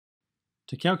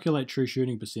To calculate true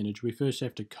shooting percentage, we first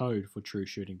have to code for true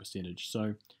shooting percentage.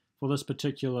 So for this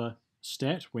particular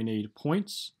stat, we need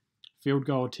points, field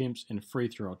goal attempts, and free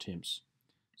throw attempts.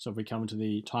 So if we come into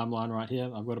the timeline right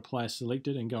here, I've got a player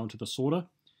selected and go into the sorter.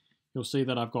 You'll see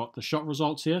that I've got the shot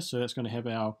results here, so that's going to have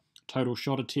our total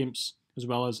shot attempts, as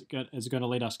well as it's going to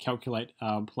let us calculate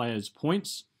our players'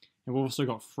 points. And we've also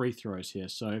got free throws here.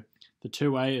 So the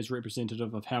 2A is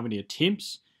representative of how many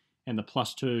attempts, and the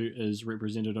 +2 is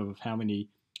representative of how many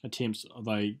attempts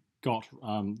they got,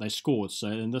 they scored. So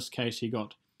in this case, he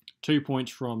got 2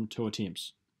 points from 2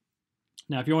 attempts.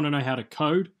 Now, if you want to know how to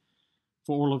code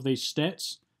for all of these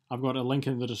stats, I've got a link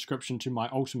in the description to my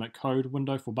ultimate code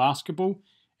window for basketball,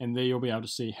 and there you'll be able to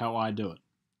see how I do it.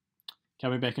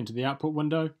 Coming back into the output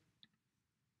window,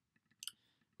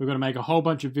 we're going to make a whole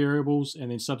bunch of variables and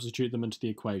then substitute them into the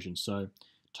equation. So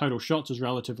total shots is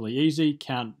relatively easy.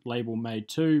 Count label made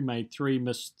 2, made 3,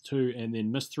 missed 2, and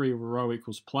then missed 3 with row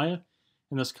equals player.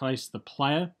 In this case, the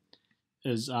player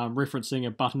is referencing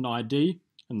a button ID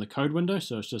in the code window.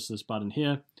 So it's just this button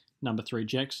here, number 3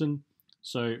 Jackson.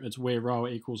 So it's where row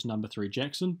equals number 3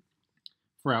 Jackson.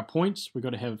 For our points, we've got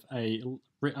to have a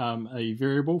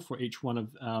variable for each one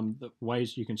of the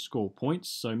ways you can score points.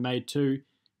 So made 2,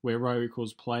 where row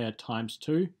equals player times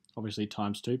 2, obviously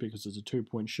times 2 because it's a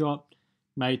 2-point shot.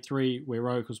 Made 3, where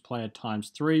row equals player times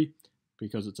 3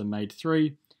 because it's a made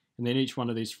 3. And then each one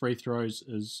of these free throws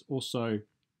is also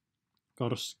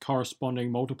got a corresponding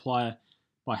multiplier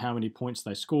by how many points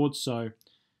they scored. So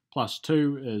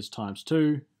 +2 is times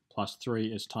 2,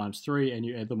 +3 is times 3, and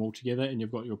you add them all together and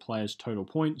you've got your player's total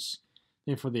points.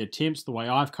 Then for the attempts, the way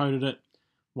I've coded it,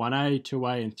 1A,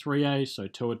 2A, and 3A, so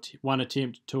 1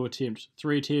 attempt, 2 attempts,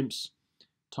 3 attempts,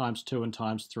 times 2 and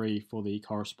times 3 for the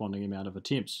corresponding amount of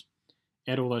attempts.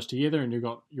 Add all those together and you've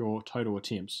got your total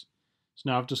attempts. So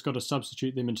now I've just got to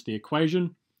substitute them into the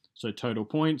equation. So total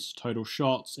points, total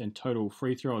shots, and total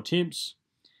free throw attempts.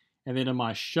 And then in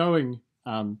my show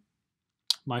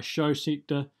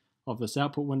sector of this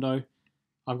output window,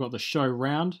 I've got the show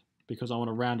round because I want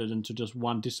to round it into just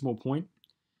 1 decimal point.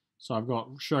 So I've got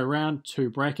show round,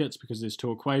 2 brackets because there's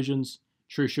 2 equations,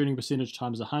 true shooting percentage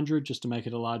times 100 just to make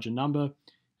it a larger number.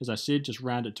 As I said, just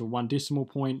round it to 1 decimal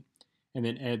point and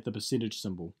then add the percentage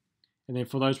symbol. And then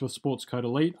for those with SportsCode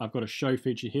Elite, I've got a show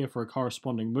feature here for a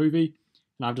corresponding movie,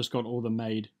 and I've just got all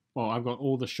the I've got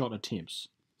all the shot attempts.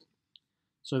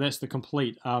 So that's the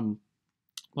complete,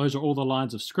 those are all the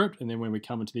lines of script, and then when we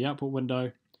come into the output window,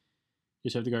 you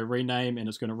just have to go rename, and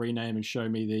it's going to rename and show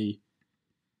me the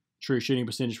true shooting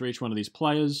percentage for each one of these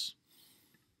players.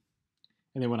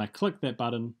 And then when I click that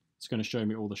button, it's going to show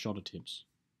me all the shot attempts.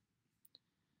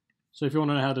 So if you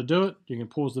want to know how to do it, you can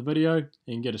pause the video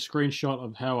and get a screenshot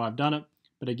of how I've done it.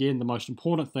 But again, the most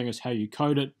important thing is how you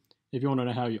code it. If you want to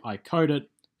know how I code it,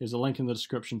 there's a link in the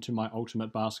description to my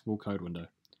ultimate basketball code window.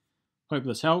 Hope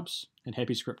this helps, and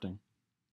happy scripting.